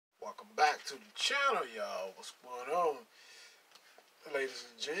Welcome back to the channel, y'all. What's going on, ladies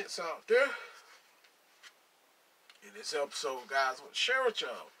and gents out there? In this episode, guys, I want to share with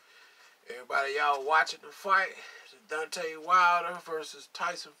y'all. Everybody, y'all watching the fight, Deontay Wilder versus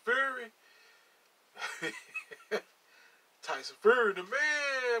Tyson Fury. Tyson Fury, the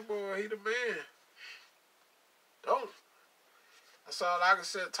man, boy, he the man. Don't. That's all I can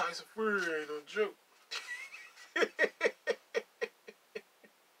say. Tyson Fury ain't no joke.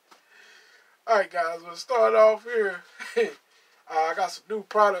 Alright, guys, we'll start off here. I got some new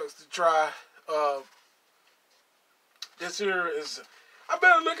products to try. This here is, I've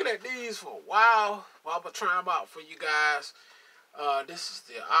been looking at these for a while. I'm going to try them out for you guys. This is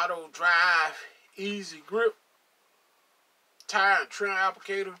the Auto Drive Easy Grip Tire and Trim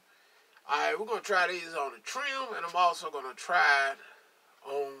Applicator. Alright, we're going to try these on the trim, and I'm also going to try it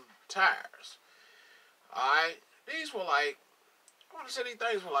on tires. Alright, these were like, I want to say these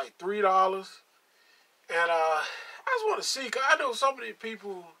things were like $3. And I just want to see, because I know so many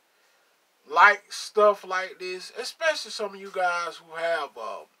people like stuff like this, especially some of you guys who have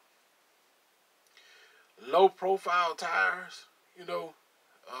low profile tires, you know,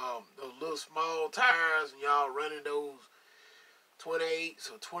 those little small tires, and y'all running those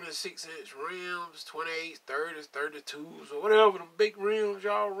 28s or 26-inch rims, 28s, 30s, 32s, or whatever the big rims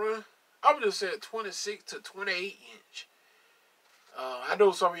y'all run. I would just say 26 to 28-inch. I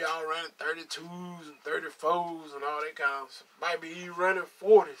know some of y'all running 32s and 34s and all that kind of stuff. Might be you running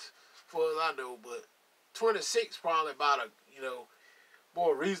 40s, as far as I know, but 26 probably about a, you know,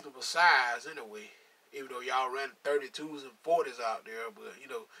 more reasonable size anyway. Even though y'all run 32s and 40s out there, but you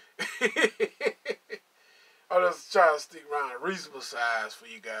know, I'm just trying to stick around a reasonable size for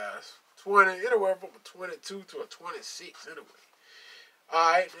you guys. 20, anywhere from a 22 to a 26 anyway.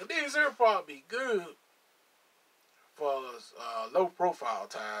 Alright, now these here probably be good for low profile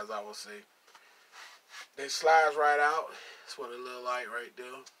tires, I would say. They slides right out. That's what it look like right there.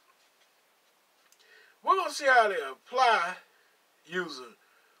 We're going to see how they apply using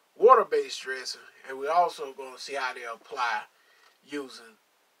water-based dressing, and we're also going to see how they apply using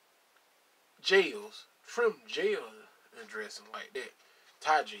gels, trim gel and dressing like that,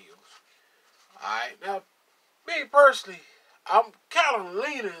 tire gels. Alright, now, me personally, I'm kind of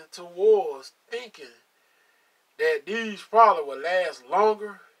leaning towards thinking that these probably will last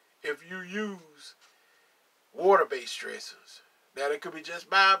longer if you use water-based dressings. Now, it could be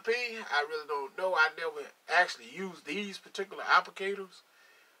just my opinion. I really don't know. I never actually used these particular applicators.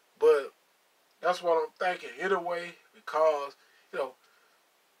 But that's what I'm thinking anyway, because, you know,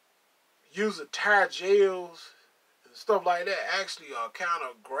 using tire gels and stuff like that actually are kind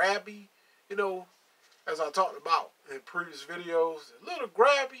of grabby, you know, as I talked about in previous videos. A little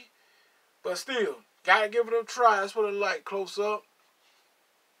grabby, but still, gotta give it a try. That's what it like close up.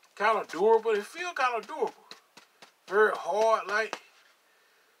 Kind of durable. It feel kind of durable. Very hard, like.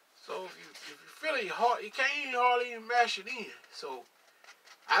 So if you feel it hard, you can't hardly even mash it in. So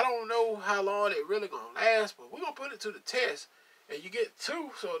I don't know how long it really gonna last, but we're gonna put it to the test. And you get two,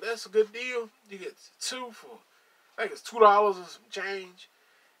 so that's a good deal. You get two for, I think it's $2 and some change.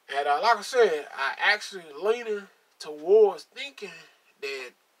 And like I said, I actually leaning towards thinking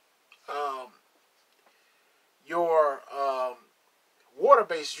that your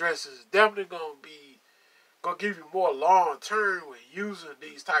water-based dressing is definitely gonna give you more long term with using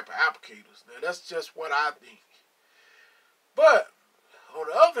these type of applicators. Now that's just what I think. But on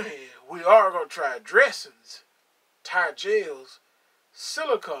the other hand, we are gonna try dressings, tire gels,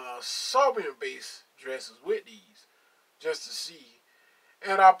 silicone, solvent-based dressings with these, just to see.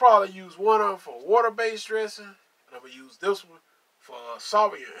 And I'll probably use one of them for water-based dressing, and I'm gonna use this one for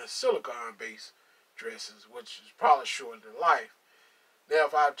solvent and silicone-based dressings, which is probably shorter than life. Now,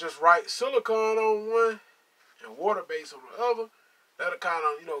 if I just write silicone on one and water-based on the other, that'll kind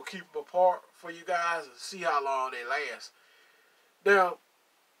of, you know, keep them apart for you guys and see how long they last. Now,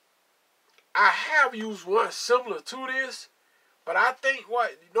 I have used one similar to this, but I think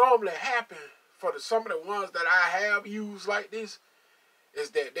what normally happens for some of the ones that I have used like this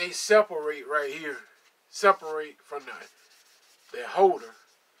is that they separate right here. Separate from the holder.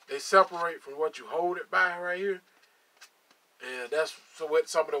 They separate from what you hold it by right here. And that's so what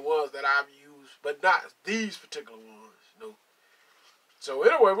some of the ones that I've used, but not these particular ones, you know. So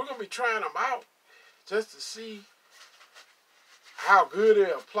anyway, we're going to be trying them out just to see how good they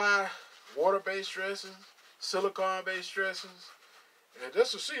apply water-based dressings, silicone-based dressings, and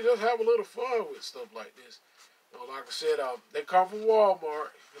just to see, just have a little fun with stuff like this. You know, like I said, they come from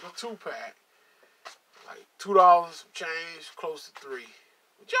Walmart in a 2-pack, like $2 some change, close to $3.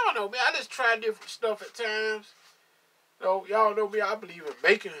 But y'all know me, I just try different stuff at times. You know, y'all know me, I believe in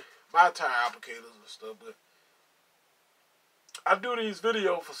making my tire applicators and stuff, but I do these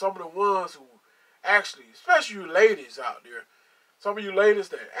videos for some of the ones who actually, especially you ladies out there, some of you ladies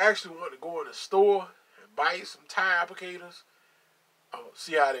that actually want to go in the store and buy some tire applicators,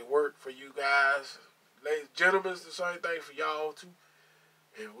 see how they work for you guys. Ladies, gentlemen, it's the same thing for y'all too.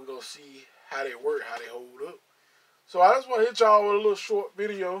 And we're going to see how they work, how they hold up. So I just want to hit y'all with a little short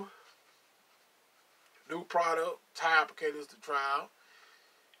video. New product, tire applicators to try out.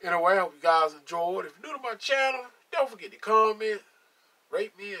 Anyway, I hope you guys enjoyed. If you're new to my channel, don't forget to comment,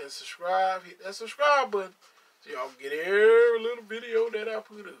 rate me, and subscribe. Hit that subscribe button so y'all can get every little video that I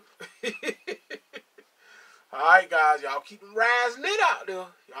put up. Alright, guys, y'all keep them rides lit out there.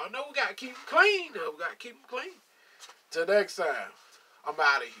 Y'all know we got to keep them clean. We got to keep them clean. Till next time, I'm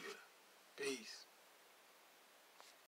out of here. Peace.